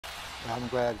I'm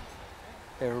glad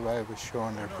everybody was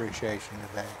showing their appreciation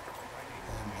today,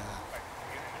 and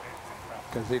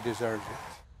because he deserves it.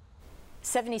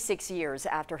 76 years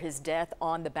after his death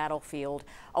on the battlefield,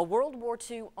 a World War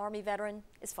II Army veteran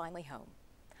is finally home.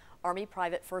 Army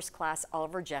Private First Class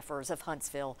Oliver Jeffers of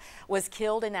Huntsville was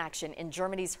killed in action in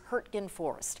Germany's Hürtgen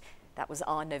Forest. That was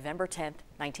on November 10,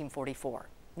 1944.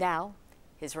 Now,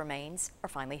 his remains are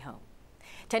finally home.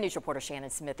 10 News reporter Shannon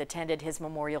Smith attended his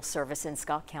memorial service in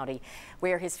Scott County,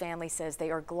 where his family says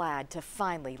they are glad to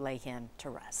finally lay him to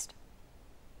rest.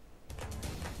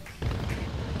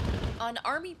 On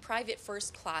Army Private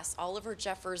First Class Oliver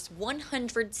Jeffers'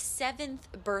 107th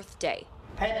birthday.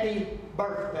 Happy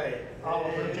birthday,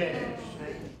 Oliver Jeffers.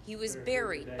 He was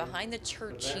buried behind the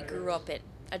church he grew up in,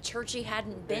 a church he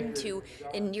hadn't been to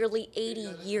in nearly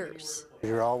 80 years.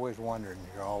 You're always wondering,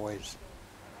 you're always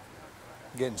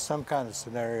getting some kind of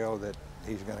scenario that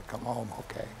he's going to come home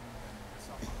okay.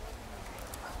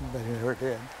 But he never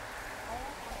did.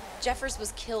 Jeffers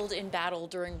was killed in battle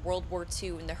during World War II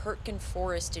in the Hürtgen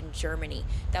Forest in Germany.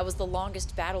 That was the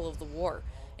longest battle of the war.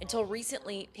 Until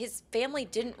recently, his family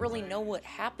didn't really know what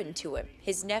happened to him.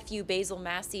 His nephew, Basil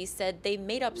Massey, said they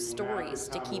made up stories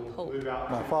to keep hope.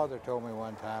 My father told me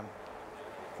one time,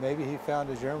 maybe he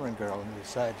found a German girl and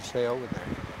decided to stay over there.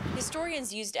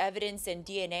 Historians used evidence and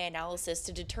DNA analysis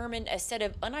to determine a set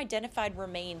of unidentified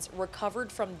remains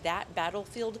recovered from that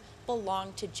battlefield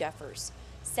belonged to Jeffers.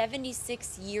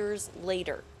 76 years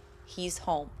later, he's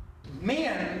home.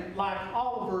 Men like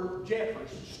Oliver Jeffers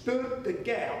stood the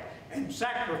gap and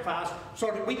sacrificed so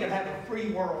that we could have a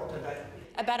free world today.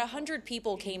 About 100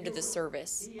 people came to the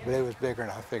service. But it was bigger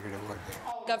than I figured it would be.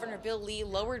 Governor Bill Lee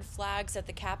lowered flags at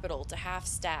the Capitol to half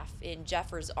staff in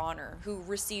Jeffers' honor, who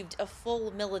received a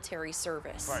full military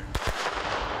service. Right.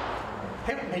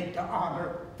 Help me to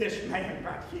honor this man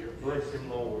right here. Bless him,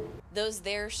 Lord. Those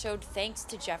there showed thanks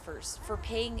to Jeffers for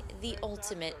paying the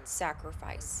ultimate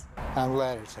sacrifice. I'm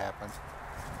glad it's happened,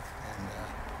 and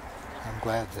I'm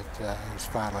glad that he's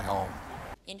finally home.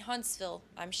 In Huntsville,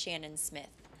 I'm Shannon Smith.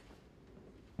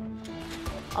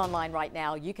 Online right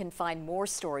now, you can find more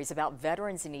stories about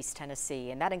veterans in East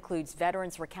Tennessee, and that includes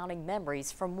veterans recounting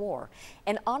memories from war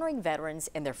and honoring veterans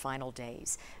in their final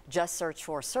days. Just search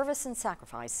for Service and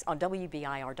Sacrifice on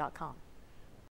WBIR.com.